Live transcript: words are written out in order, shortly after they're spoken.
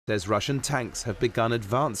says Russian tanks have begun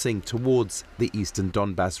advancing towards the eastern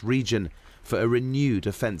Donbass region for a renewed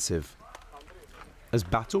offensive. As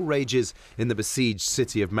battle rages in the besieged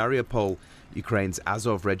city of Mariupol, Ukraine's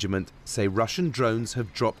Azov regiment say Russian drones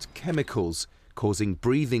have dropped chemicals, causing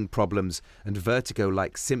breathing problems and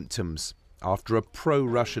vertigo-like symptoms, after a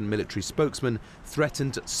pro-Russian military spokesman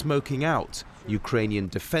threatened smoking out Ukrainian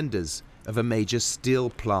defenders of a major steel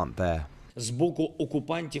plant there. Today,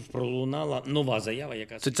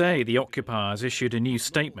 the occupiers issued a new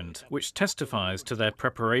statement which testifies to their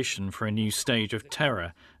preparation for a new stage of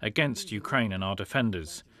terror against Ukraine and our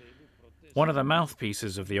defenders. One of the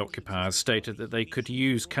mouthpieces of the occupiers stated that they could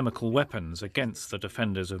use chemical weapons against the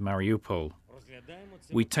defenders of Mariupol.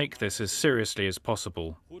 We take this as seriously as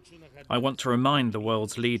possible. I want to remind the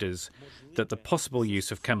world's leaders that the possible use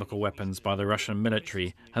of chemical weapons by the Russian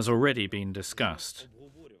military has already been discussed.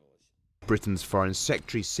 Britain's Foreign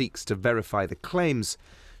Secretary seeks to verify the claims.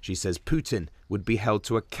 She says Putin would be held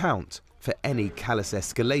to account for any callous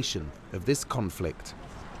escalation of this conflict.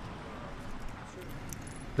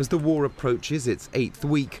 As the war approaches its 8th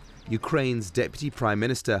week, Ukraine's Deputy Prime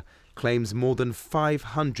Minister claims more than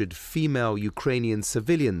 500 female Ukrainian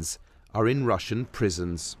civilians are in Russian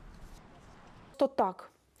prisons.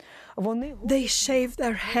 They shave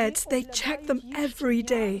their heads, they check them every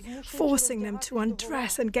day, forcing them to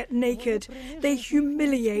undress and get naked. They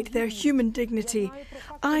humiliate their human dignity.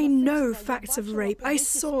 I know facts of rape. I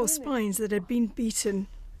saw spines that had been beaten.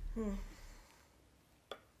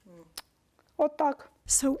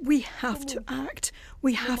 So we have to act.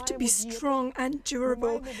 We have to be strong and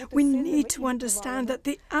durable. We need to understand that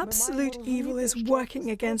the absolute evil is working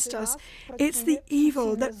against us. It's the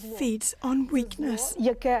evil that feeds on weakness.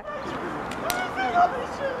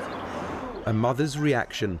 A mother's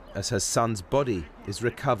reaction as her son's body is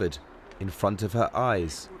recovered in front of her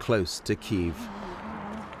eyes, close to Kyiv.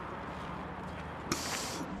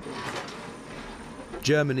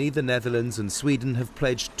 Germany, the Netherlands and Sweden have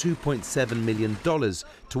pledged $2.7 million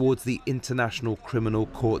towards the International Criminal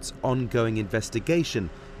Court's ongoing investigation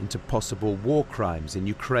into possible war crimes in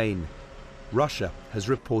Ukraine. Russia has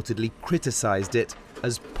reportedly criticized it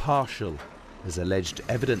as partial, as alleged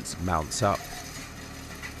evidence mounts up.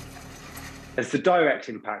 It's the direct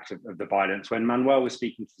impact of the violence. When Manuel was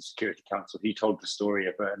speaking to the Security Council, he told the story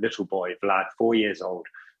of a little boy, Vlad, 4 years old,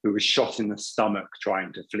 who was shot in the stomach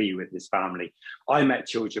trying to flee with his family. I met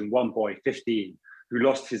children, one boy, 15, who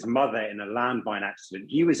lost his mother in a landmine accident.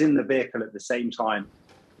 He was in the vehicle at the same time.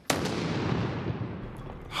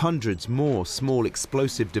 Hundreds more small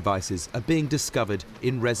explosive devices are being discovered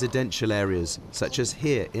in residential areas, such as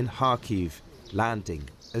here in Kharkiv, landing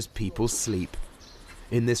as people sleep.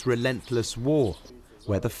 In this relentless war,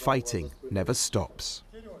 where the fighting never stops.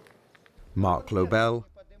 Mark Lobel,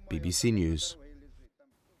 BBC News.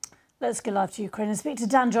 Let's go live to Ukraine and speak to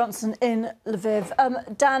Dan Johnson in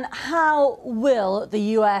Lviv. Dan, how will the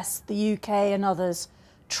US, the UK and others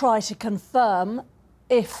try to confirm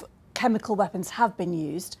if chemical weapons have been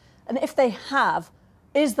used? And if they have,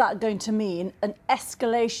 is that going to mean an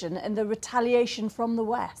escalation in the retaliation from the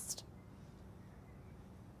West?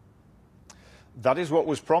 That is what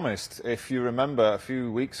was promised. If you remember, a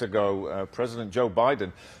few weeks ago, President Joe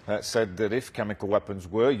Biden said that if chemical weapons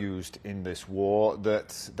were used in this war,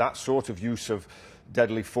 that sort of use of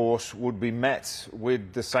deadly force would be met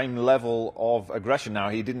with the same level of aggression. Now,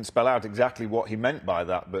 he didn't spell out exactly what he meant by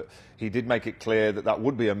that, but he did make it clear that that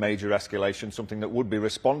would be a major escalation, something that would be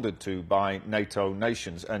responded to by NATO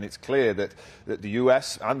nations. And it's clear that the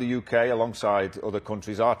US and the UK, alongside other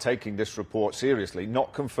countries, are taking this report seriously.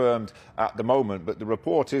 Not confirmed at the moment, but the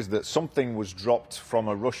report is that something was dropped from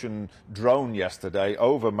a Russian drone yesterday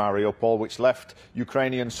over Mariupol, which left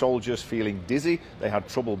Ukrainian soldiers feeling dizzy. They had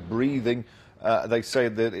trouble breathing. They say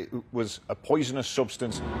that it was a poisonous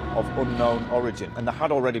substance of unknown origin. And there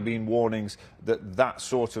had already been warnings that that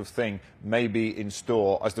sort of thing may be in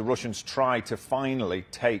store as the Russians try to finally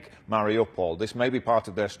take Mariupol. This may be part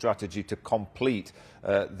of their strategy to complete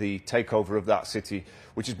the takeover of that city,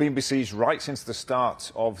 which has been besieged right since the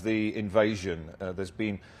start of the invasion. There's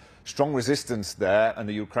been strong resistance there, and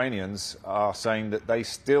the Ukrainians are saying that they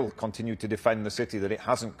still continue to defend the city, that it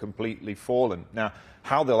hasn't completely fallen. Now,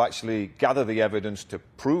 how they'll actually gather the evidence to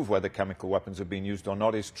prove whether chemical weapons have been used or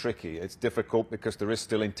not is tricky. It's difficult because there is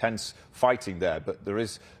still intense fighting there, but there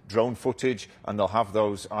is drone footage and they'll have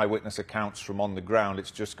those eyewitness accounts from on the ground. It's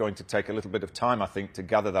just going to take a little bit of time, I think, to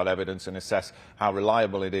gather that evidence and assess how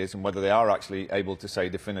reliable it is and whether they are actually able to say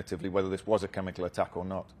definitively whether this was a chemical attack or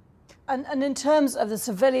not. And in terms of the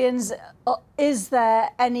civilians, is there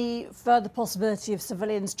any further possibility of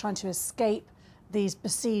civilians trying to escape these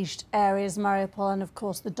besieged areas, Mariupol and, of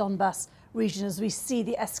course, the Donbass region, as we see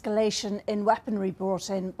the escalation in weaponry brought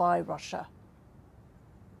in by Russia?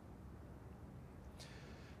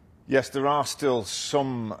 Yes, there are still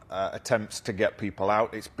some attempts to get people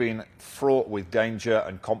out. It's been fraught with danger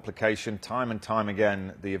and complication. Time and time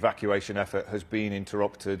again, the evacuation effort has been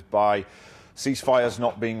interrupted by ceasefires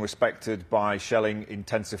not being respected, by shelling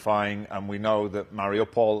intensifying, and we know that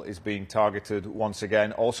Mariupol is being targeted once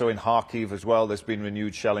again. Also in Kharkiv as well, there's been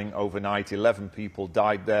renewed shelling overnight. 11 people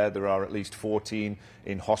died there. There are at least 14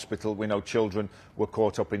 in hospital. We know children were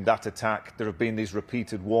caught up in that attack. There have been these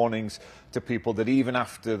repeated warnings to people that even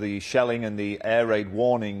after the shelling and the air raid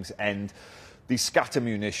warnings end, these scatter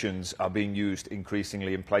munitions are being used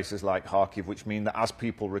increasingly in places like Kharkiv, which mean that as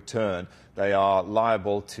people return, they are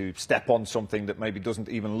liable to step on something that maybe doesn't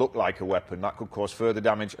even look like a weapon. That could cause further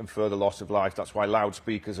damage and further loss of life. That's why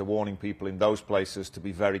loudspeakers are warning people in those places to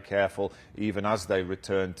be very careful, even as they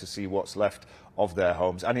return, to see what's left of their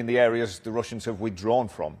homes. And in the areas the Russians have withdrawn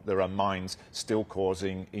from, there are mines still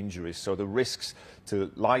causing injuries. So the risks to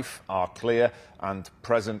life are clear and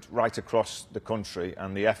present right across the country,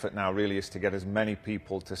 and the effort now really is to get as many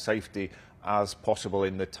people to safety as possible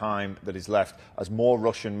in the time that is left, as more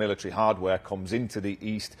Russian military hardware comes into the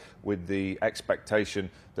east, with the expectation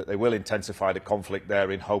that they will intensify the conflict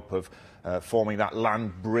there in hope of forming that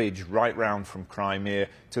land bridge right round from Crimea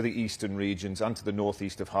to the eastern regions and to the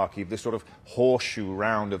northeast of Kharkiv, this sort of horseshoe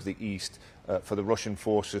round of the east for the Russian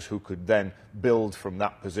forces, who could then build from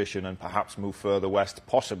that position and perhaps move further west,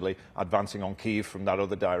 possibly advancing on Kyiv from that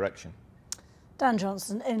other direction. Dan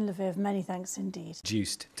Johnson in Lviv, many thanks indeed.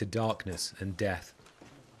 Reduced to darkness and death.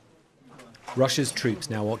 Russia's troops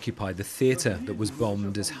now occupy the theatre that was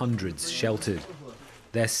bombed as hundreds sheltered.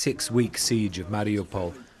 Their 6-week siege of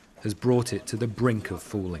Mariupol has brought it to the brink of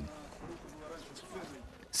falling.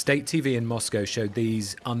 State TV in Moscow showed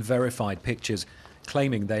these unverified pictures,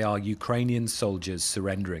 claiming they are Ukrainian soldiers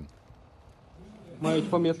surrendering.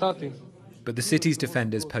 But the city's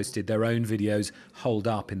defenders posted their own videos holed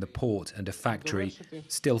up in the port and a factory,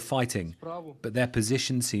 still fighting, but their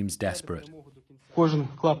position seems desperate.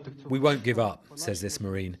 We won't give up, says this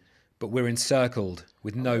Marine, but we're encircled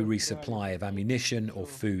with no resupply of ammunition or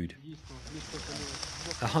food.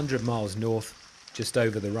 100 miles north, just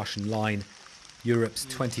over the Russian line, Europe's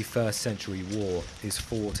 21st century war is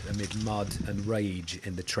fought amid mud and rage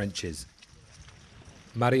in the trenches.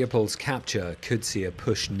 Mariupol's capture could see a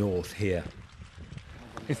push north here.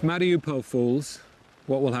 If Mariupol falls,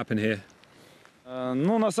 what will happen here? Well,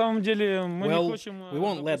 we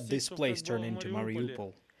won't let this place turn into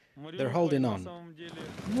Mariupol. They're holding on.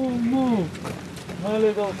 My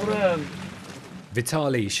little friend.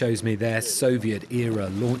 Vitaly shows me their Soviet-era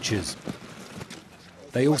launchers.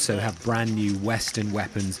 They also have brand new Western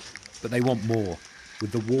weapons, but they want more,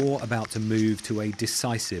 with the war about to move to a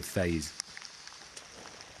decisive phase.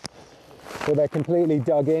 So they're completely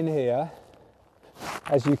dug in here,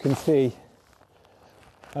 as you can see,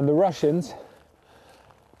 and the Russians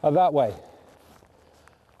are that way,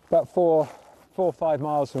 about 4 or 5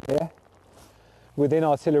 miles from here, within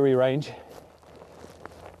artillery range,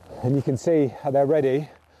 and you can see how they're ready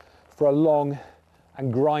for a long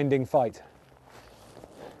and grinding fight.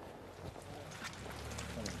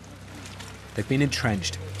 They've been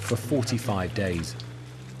entrenched for 45 days.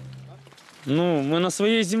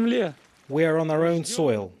 We are on our own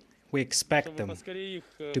soil. We expect them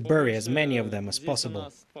to bury as many of them as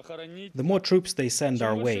possible. The more troops they send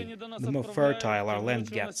our way, the more fertile our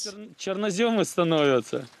land gets.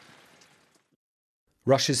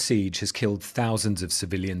 Russia's siege has killed thousands of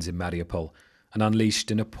civilians in Mariupol and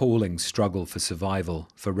unleashed an appalling struggle for survival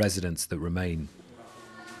for residents that remain.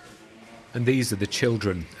 And these are the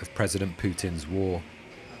children of President Putin's war.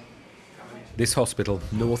 This hospital,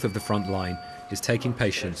 north of the front line, is taking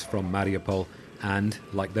patients from Mariupol and,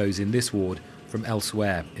 like those in this ward, from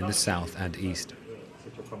elsewhere in the south and east.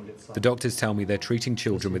 The doctors tell me they're treating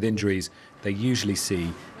children with injuries they usually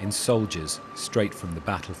see in soldiers straight from the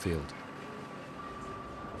battlefield.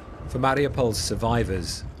 For Mariupol's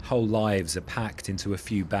survivors, whole lives are packed into a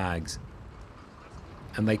few bags,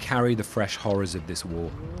 and they carry the fresh horrors of this war.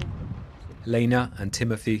 Lena and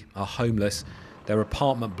Timothy are homeless, their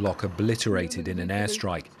apartment block obliterated in an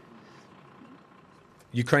airstrike.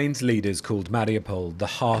 Ukraine's leaders called Mariupol the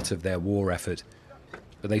heart of their war effort,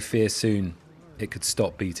 but they fear soon it could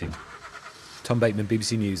stop beating. Tom Bateman,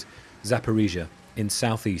 BBC News, Zaporizhzhia, in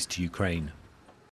southeast Ukraine.